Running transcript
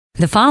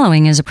The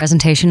following is a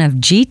presentation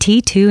of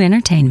GT2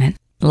 Entertainment,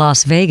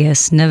 Las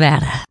Vegas,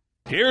 Nevada.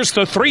 Here's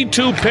the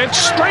 3-2 pitch,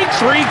 straight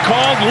three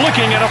called,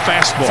 looking at a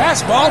fastball.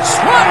 Fastball,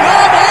 swung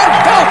on and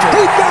belted.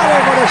 He got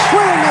it with a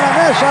swing and a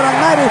miss on a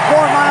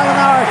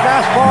 94-mile-an-hour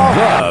fastball.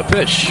 The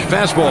pitch,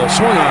 fastball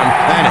swung on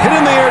and hit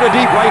in the air to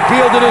deep right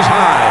field. It is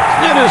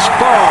high, it is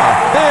far,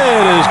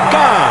 it is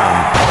gone.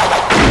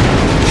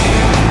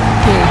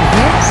 Big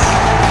hits,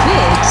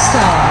 big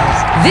stars.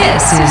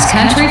 This is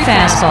Country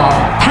Fastball,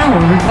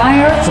 powered by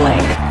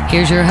Earthlink.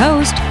 Here's your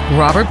host,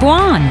 Robert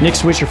Bwan. Nick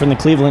Swisher from the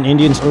Cleveland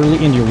Indians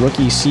early in your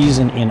rookie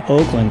season in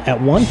Oakland. At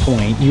one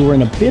point, you were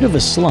in a bit of a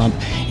slump,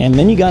 and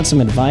then you got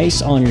some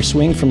advice on your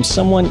swing from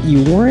someone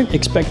you weren't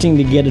expecting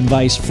to get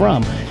advice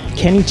from,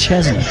 Kenny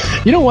Chesney.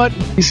 You know what?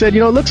 He said,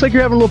 it looks like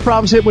you're having a little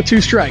problems hitting with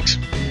 2 strikes.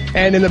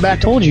 And in the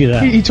back, told you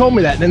that. He told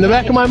me that. And in the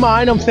back of my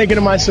mind, I'm thinking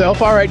to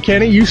myself, all right,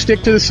 Kenny, you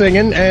stick to the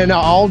singing, and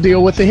I'll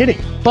deal with the hitting.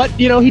 But,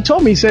 he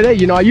told me, he said,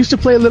 hey, I used to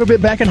play a little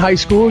bit back in high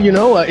school.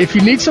 If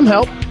you need some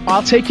help,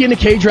 I'll take you in the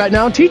cage right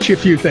now and teach you a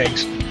few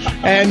things.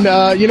 And,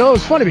 it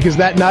was funny because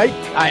that night,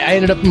 I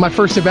ended up in my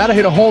first at bat. I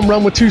hit a home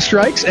run with 2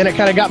 strikes, and it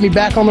kind of got me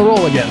back on the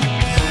roll again.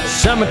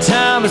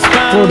 Summertime is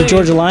fine. Florida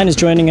Georgia Line is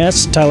joining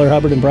us. Tyler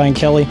Hubbard and Brian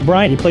Kelly.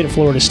 Brian, you played at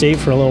Florida State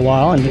for a little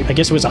while, and I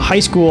guess it was a high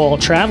school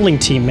traveling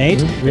teammate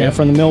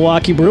from the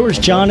Milwaukee Brewers,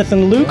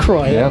 Jonathan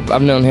Lucroy. Yeah,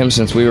 I've known him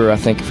since we were, I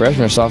think,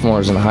 freshmen or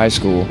sophomores in high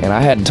school, and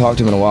I hadn't talked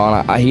to him in a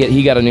while. And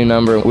he got a new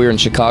number. We were in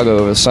Chicago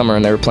over the summer,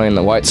 and they were playing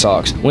the White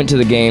Sox. Went to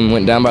the game,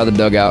 went down by the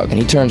dugout, and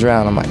he turns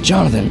around. I'm like,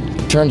 Jonathan.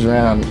 He turns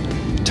around.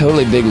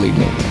 Totally big league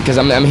me, because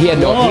he had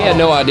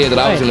no idea that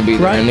I was going to be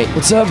there. And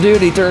what's up,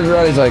 dude? He turns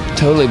around, he's like,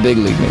 totally big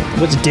league me.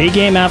 Was it day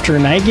game after a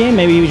night game?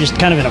 Maybe he was just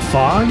kind of in a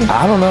fog?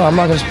 I don't know. I'm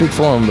not going to speak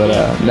for him,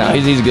 but no,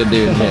 he's a good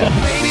dude.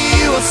 Yeah.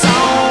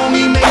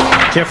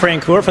 Jeff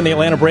Francoeur from the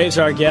Atlanta Braves,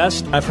 our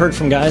guest. I've heard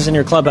from guys in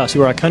your clubhouse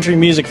who are a country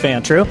music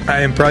fan, true? I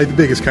am probably the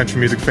biggest country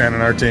music fan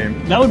on our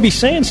team. That would be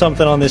saying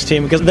something on this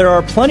team, because there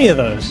are plenty of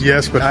those.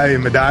 Yes, but I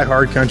am a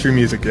die-hard country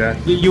music guy.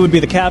 You would be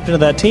the captain of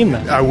that team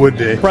then? I would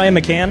be. Brian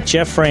McCann,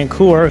 Jeff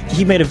Francoeur,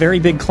 he made a very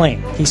big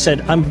claim. He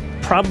said, I'm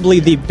probably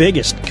the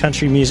biggest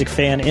country music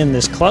fan in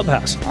this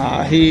clubhouse.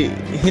 He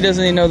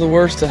doesn't even know the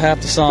words to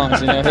half the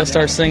songs. He'll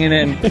start singing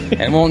it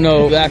and won't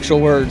know the actual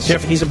words.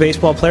 Jeff, he's a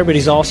baseball player, but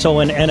he's also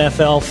an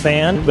NFL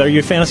fan. Are you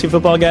a fantasy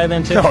football guy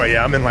then too? Oh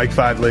yeah, I'm in like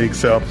 5 leagues,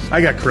 so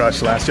I got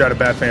crushed last year. I had a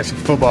bad fantasy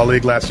football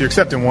league last year,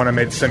 except in one I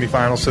made the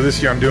semifinals. So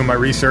this year I'm doing my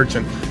research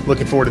and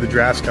looking forward to the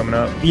drafts coming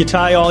up. You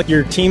tie all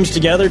your teams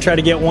together, try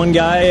to get one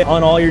guy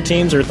on all your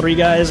teams, or 3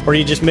 guys, or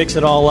you just mix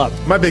it all up?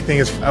 My big thing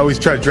is I always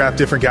try to draft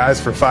different guys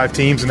for 5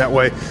 teams, and that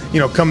way,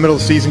 come middle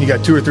of the season, you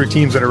got 2 or 3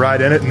 teams that are right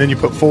in it, and then you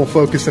put full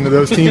focus into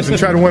those teams and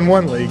try to win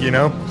one league,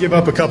 Give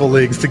up a couple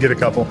leagues to get a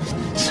couple.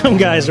 Some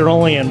guys are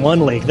only in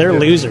 1 league. They're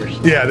losers.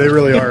 Yeah, they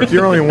really are. If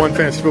you're only in one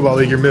fantasy football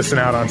league, you're missing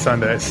out on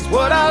Sundays.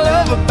 What I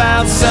love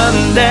about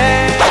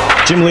Sunday.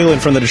 Jim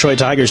Leland from the Detroit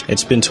Tigers.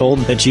 It's been told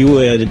that you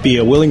would be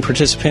a willing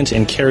participant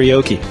in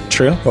karaoke.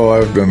 True? Oh,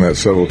 I've done that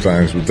several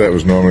times, but that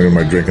was normally in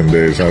my drinking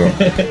days. I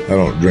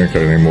don't drink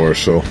anymore,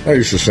 so I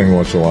used to sing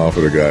once in a while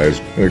for the guys.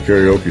 In a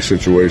karaoke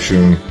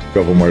situation, a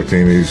couple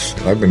martinis.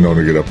 I've been known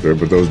to get up there,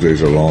 but those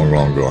days are long,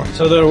 long gone.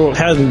 So there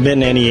hasn't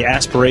been any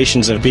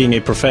aspirations of being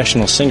a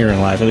professional singer in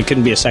life, and there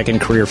couldn't be a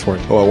second career for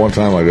you? Oh, at one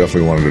time I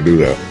definitely wanted to do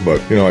that,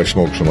 but I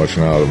smoke so much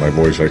now that my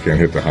voice, I can't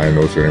hit the high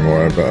notes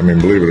anymore. I mean,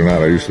 believe it or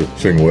not, I used to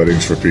sing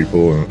weddings for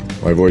people,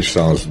 and my voice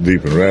sounds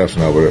deep and raspy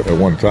now, but at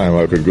one time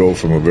I could go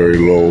from a very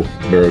low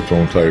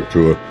baritone type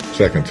to a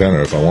second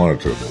tenor if I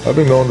wanted to. I've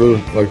been known to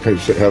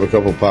have a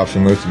couple pops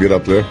in this to get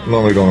up there.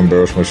 Normally don't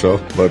embarrass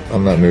myself, but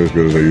I'm not near as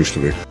good as I used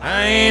to be.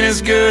 I ain't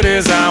as good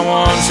as I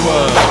once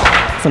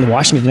was. From the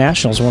Washington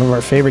Nationals, one of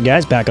our favorite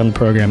guys back on the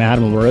program,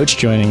 Adam LaRoche,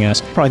 joining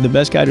us. Probably the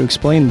best guy to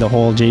explain the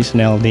whole Jason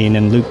Aldean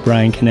and Luke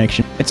Bryan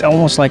connection. It's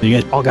almost like you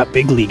guys all got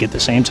big league at the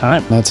same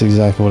time. That's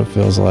exactly what it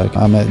feels like.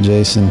 I met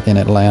Jason in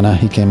Atlanta.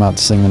 He came out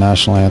to sing the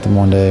national anthem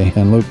one day,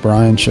 and Luke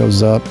Bryan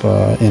shows up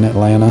in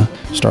Atlanta.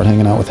 Start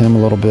hanging out with him a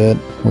little bit.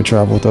 We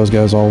travel with those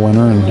guys all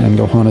winter and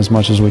go hunt as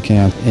much as we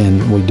can.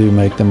 And we do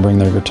make them bring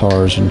their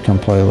guitars and come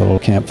play a little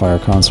campfire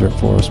concert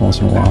for us once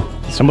in a while.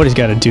 Somebody's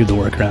got to do the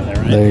work around there,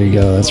 right? There you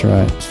go, that's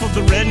right.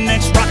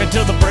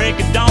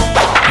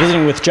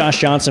 Visiting with Josh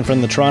Johnson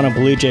from the Toronto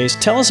Blue Jays.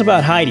 Tell us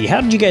about Heidi.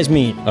 How did you guys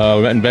meet? We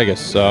met in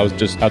Vegas. I was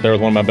just out there with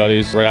one of my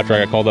buddies right after I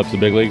got called up to the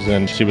big leagues,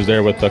 and she was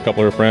there with a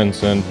couple of her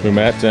friends, and we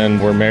met, and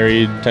we're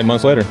married 10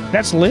 months later.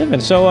 That's living.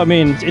 So, I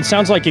mean, it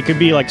sounds like it could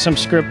be like some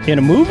script in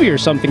a movie or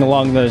something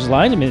along those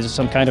lines. I mean, it's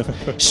some kind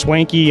of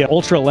swanky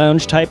ultra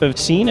lounge type of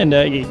scene, and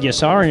you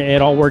saw her, and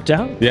it all worked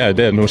out? Yeah, it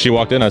did. And when she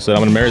walked in, I said,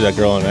 I'm going to marry that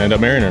girl, and I ended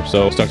up marrying her.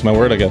 So, stuck to my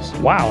word, I guess.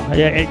 Wow.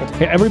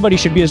 Everybody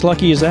should be as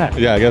lucky as that.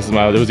 Yeah, I guess it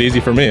was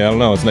easy for me. I don't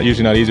know. It's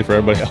usually not easy for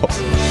everybody else.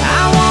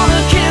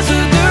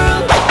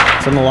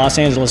 From the Los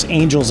Angeles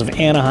Angels of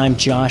Anaheim,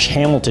 Josh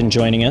Hamilton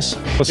joining us.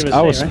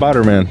 I was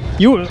Spider-Man.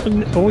 You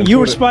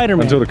were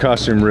Spider-Man. Until the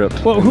costume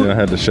ripped. And then I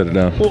had to shut it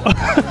down.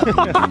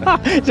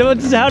 So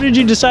how did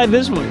you decide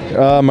this one?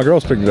 My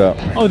girls picked it out.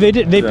 Oh, they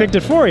did. They picked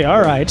it for you.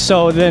 All right.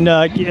 So then,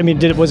 I mean,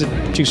 was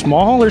it too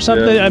small or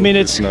something? Yeah, I mean,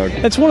 it's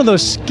one of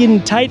those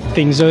skin tight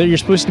things that you're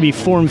supposed to be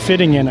form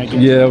fitting in, I guess.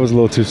 Yeah, it was a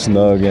little too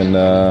snug, and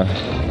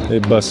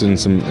it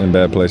busted in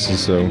bad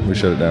places, so we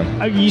shut it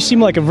down. You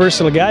seem like a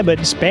versatile guy, but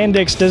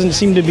spandex doesn't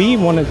seem to be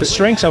one of the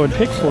strengths I would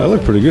pick for. I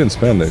look pretty good in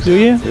spandex. Do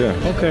you?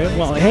 Yeah. Okay.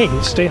 Well, hey,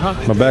 stay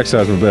hot. My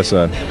backside's my best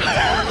side.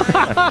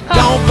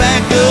 Don't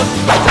back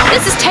up.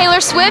 This is Taylor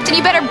Swift, and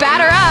you better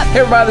batter up. Hey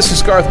everybody, this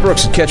is Garth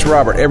Brooks, and catch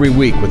Robert every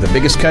week with the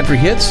biggest country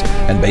hits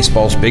and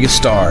baseball's biggest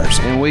stars.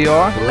 And we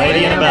are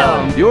Lady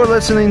Antebellum. You're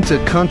listening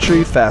to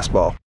Country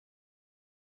Fastball.